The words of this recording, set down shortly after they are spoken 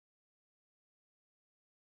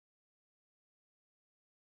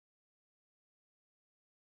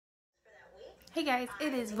Hey guys,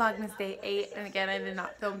 it is Vlogmas day 8, and again I did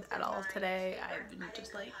not film at all today. I've been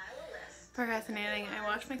just like procrastinating. I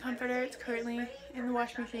washed my comforter. It's currently in the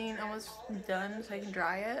washing machine, almost done so I can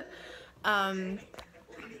dry it.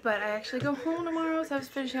 But I actually go home tomorrow, so I was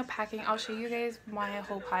finishing up packing. I'll show you guys my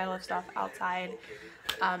whole pile of stuff outside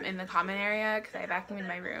in the common area because I vacuumed in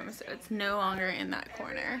my room, so it's no longer in that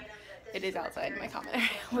corner. It is outside my common area,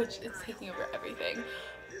 which is taking over everything.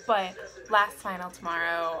 But last final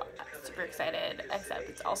tomorrow, I'm super excited, except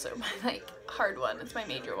it's also my hard one. It's my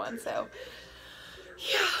major one, so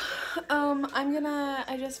yeah.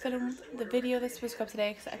 I just filmed the video that's supposed to come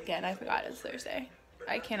today because again I forgot it's Thursday.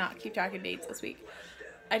 I cannot keep track of dates this week.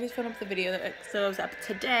 I just filmed up the video that goes up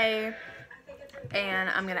today, and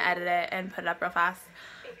I'm gonna edit it and put it up real fast,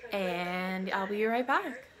 and I'll be right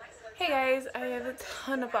back. Hey guys, I have a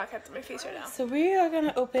ton of blackheads on my face right now. So we are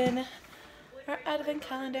gonna open our advent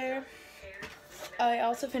calendar. I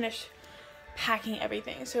also finished packing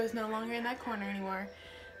everything, so it's no longer in that corner anymore.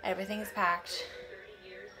 Everything is packed.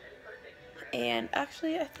 And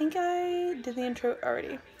actually, I think I did the intro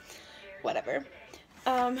already. Whatever.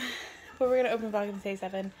 But we're gonna open Vlogmas Day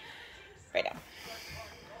 7 right now.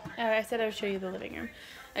 I said I would show you the living room.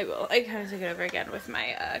 I will. I kind of took it over again with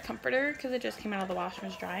my comforter because it just came out of the wash and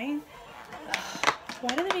was drying.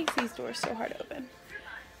 Why do they make these doors so hard to open?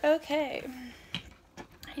 Okay.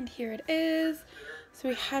 And here it is. So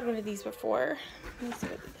we had one of these before. Let's see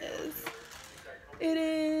what it is. It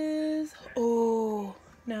is, oh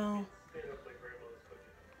no.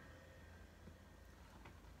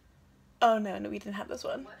 Oh no, we didn't have this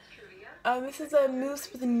one. This is a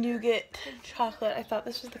mousse with nougat chocolate. I thought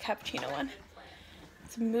this was the cappuccino one.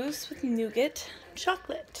 It's a mousse with nougat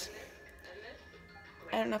chocolate.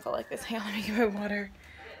 I don't know if I like this. Hang on, let me get my water.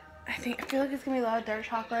 I feel like it's gonna be a lot of dark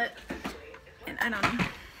chocolate, and I don't know.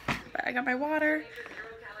 But I got my water.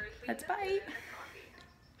 Let's bite.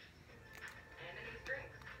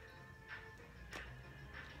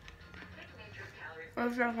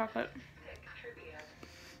 Where's dark chocolate?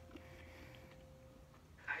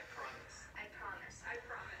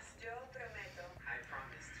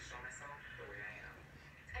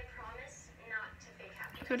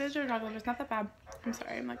 So it is dark chocolate, but it's not that bad. I'm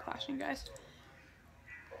sorry, I'm like flashing, guys.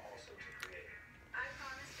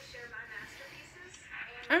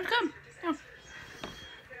 It's good. Yeah.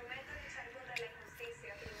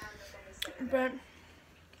 But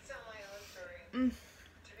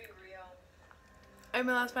I have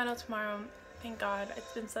my last final tomorrow. Thank God.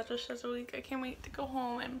 It's been such a stressful week. I can't wait to go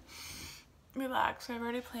home and relax. I've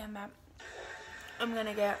already planned that. I'm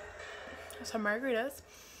gonna get some margaritas.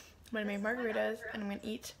 I'm gonna make margaritas and I'm gonna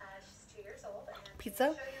eat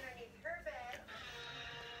pizza.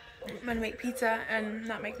 I'm gonna make pizza and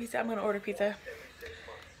not make pizza. I'm gonna order pizza.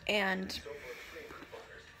 And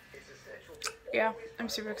yeah, I'm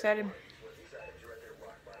super excited.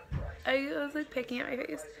 I was like picking at my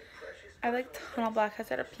face. I have like tunnel blackheads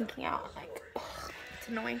that are pinking out. Like, ugh, it's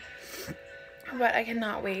annoying. But I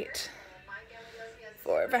cannot wait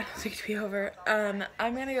for Valentine's Week to be over. I'm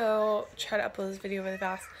gonna go try to upload this video really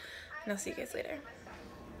fast, and I'll see you guys later.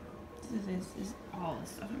 So this is all the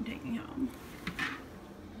stuff I'm taking home.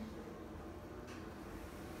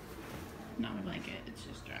 Not a blanket, it's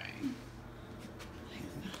just drying.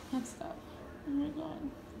 That stuff. Oh my god.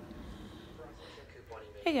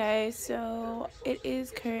 Hey guys, so it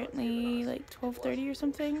is currently like 12:30 or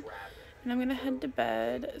something, and I'm gonna head to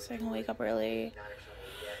bed so I can wake up early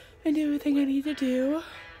and do everything I need to do.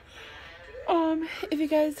 If you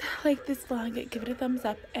guys like this vlog, give it a thumbs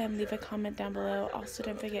up and leave a comment down below. Also,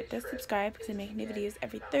 don't forget to subscribe because I make new videos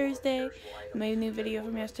every Thursday. My new video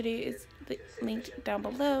from yesterday is linked down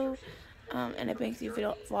below. And it makes you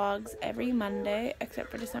vlogs every Monday,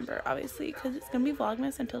 except for December, obviously, because it's going to be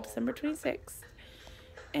Vlogmas until December 26th.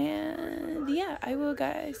 And yeah, I will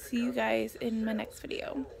see you guys in my next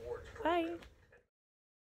video. Bye!